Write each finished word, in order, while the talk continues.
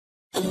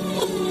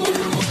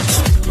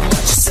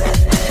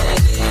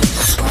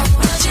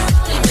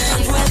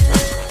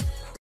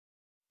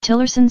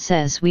Tillerson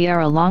says we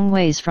are a long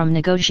ways from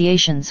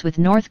negotiations with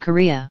North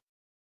Korea.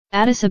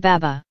 Addis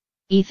Ababa,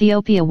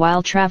 Ethiopia.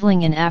 While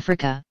traveling in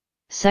Africa,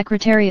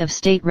 Secretary of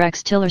State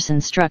Rex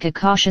Tillerson struck a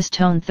cautious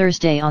tone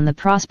Thursday on the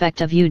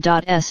prospect of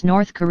U.S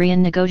North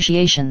Korean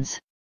negotiations.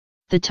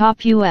 The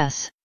top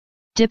U.S.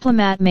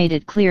 diplomat made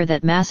it clear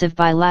that massive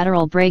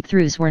bilateral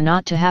breakthroughs were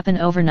not to happen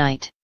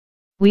overnight.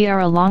 We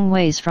are a long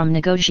ways from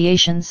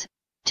negotiations,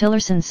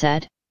 Tillerson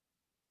said.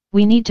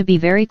 We need to be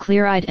very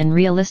clear-eyed and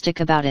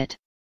realistic about it.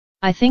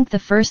 I think the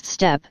first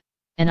step,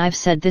 and I've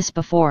said this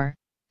before,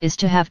 is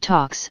to have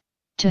talks,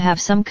 to have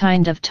some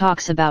kind of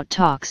talks about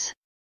talks.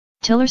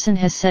 Tillerson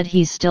has said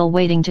he's still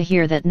waiting to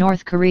hear that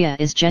North Korea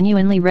is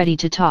genuinely ready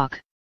to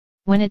talk.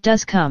 When it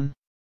does come.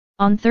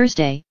 On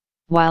Thursday,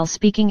 while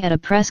speaking at a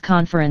press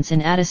conference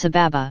in Addis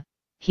Ababa,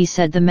 he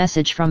said the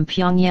message from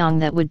Pyongyang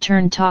that would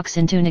turn talks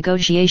into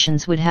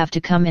negotiations would have to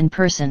come in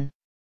person.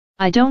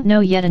 I don't know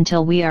yet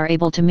until we are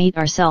able to meet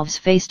ourselves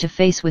face to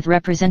face with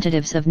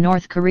representatives of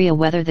North Korea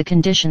whether the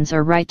conditions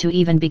are right to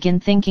even begin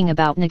thinking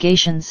about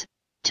negations,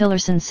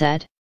 Tillerson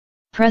said.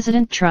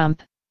 President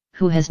Trump,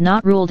 who has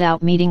not ruled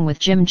out meeting with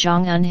Jim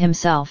Jong Un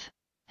himself,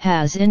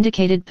 has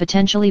indicated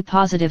potentially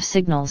positive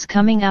signals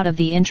coming out of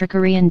the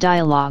intra-Korean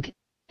dialogue,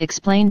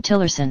 explained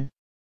Tillerson.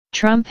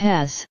 Trump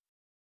has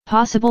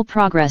possible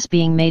progress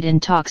being made in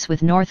talks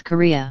with North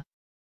Korea.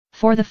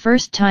 For the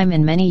first time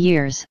in many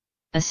years,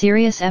 a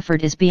serious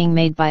effort is being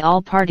made by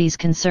all parties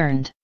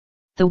concerned.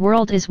 The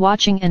world is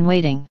watching and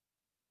waiting.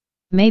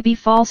 Maybe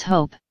false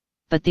hope,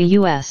 but the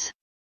U.S.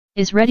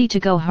 is ready to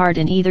go hard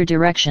in either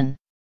direction.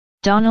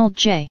 Donald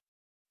J.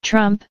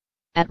 Trump,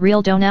 at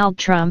Real Donald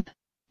Trump,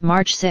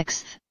 March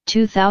 6,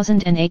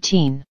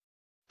 2018.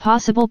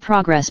 Possible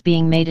progress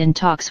being made in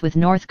talks with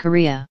North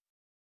Korea.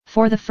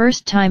 For the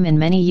first time in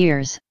many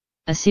years,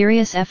 a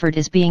serious effort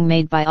is being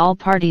made by all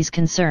parties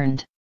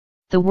concerned.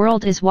 The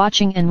world is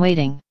watching and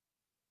waiting.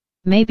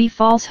 Maybe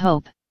false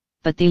hope,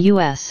 but the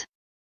U.S.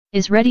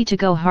 is ready to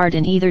go hard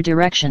in either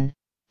direction,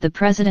 the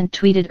president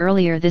tweeted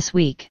earlier this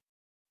week.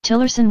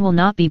 Tillerson will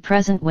not be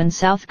present when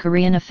South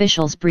Korean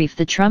officials brief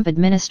the Trump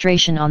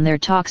administration on their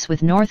talks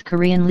with North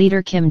Korean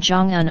leader Kim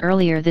Jong Un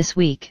earlier this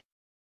week.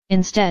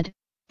 Instead,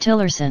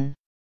 Tillerson,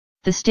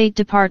 the State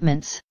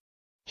Department's,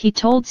 he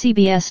told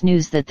CBS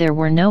News that there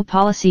were no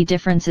policy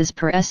differences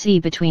per se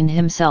between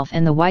himself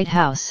and the White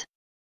House.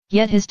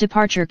 Yet his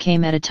departure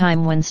came at a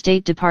time when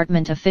State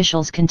Department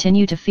officials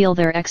continue to feel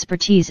their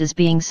expertise is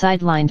being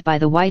sidelined by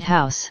the White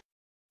House.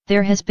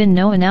 There has been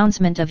no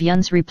announcement of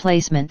Yun's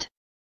replacement.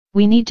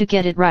 We need to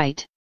get it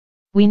right.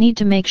 We need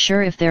to make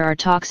sure if there are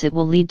talks it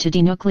will lead to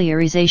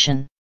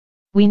denuclearization.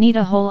 We need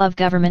a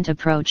whole-of-government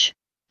approach,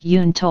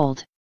 Yun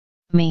told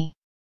me.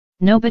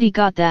 Nobody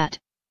got that,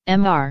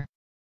 Mr.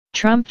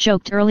 Trump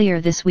joked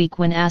earlier this week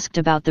when asked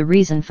about the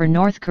reason for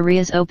North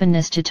Korea's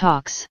openness to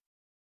talks.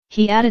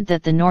 He added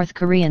that the North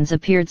Koreans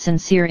appeared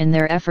sincere in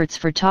their efforts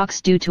for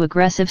talks due to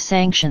aggressive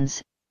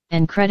sanctions,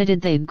 and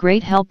credited the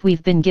great help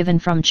we've been given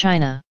from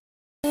China.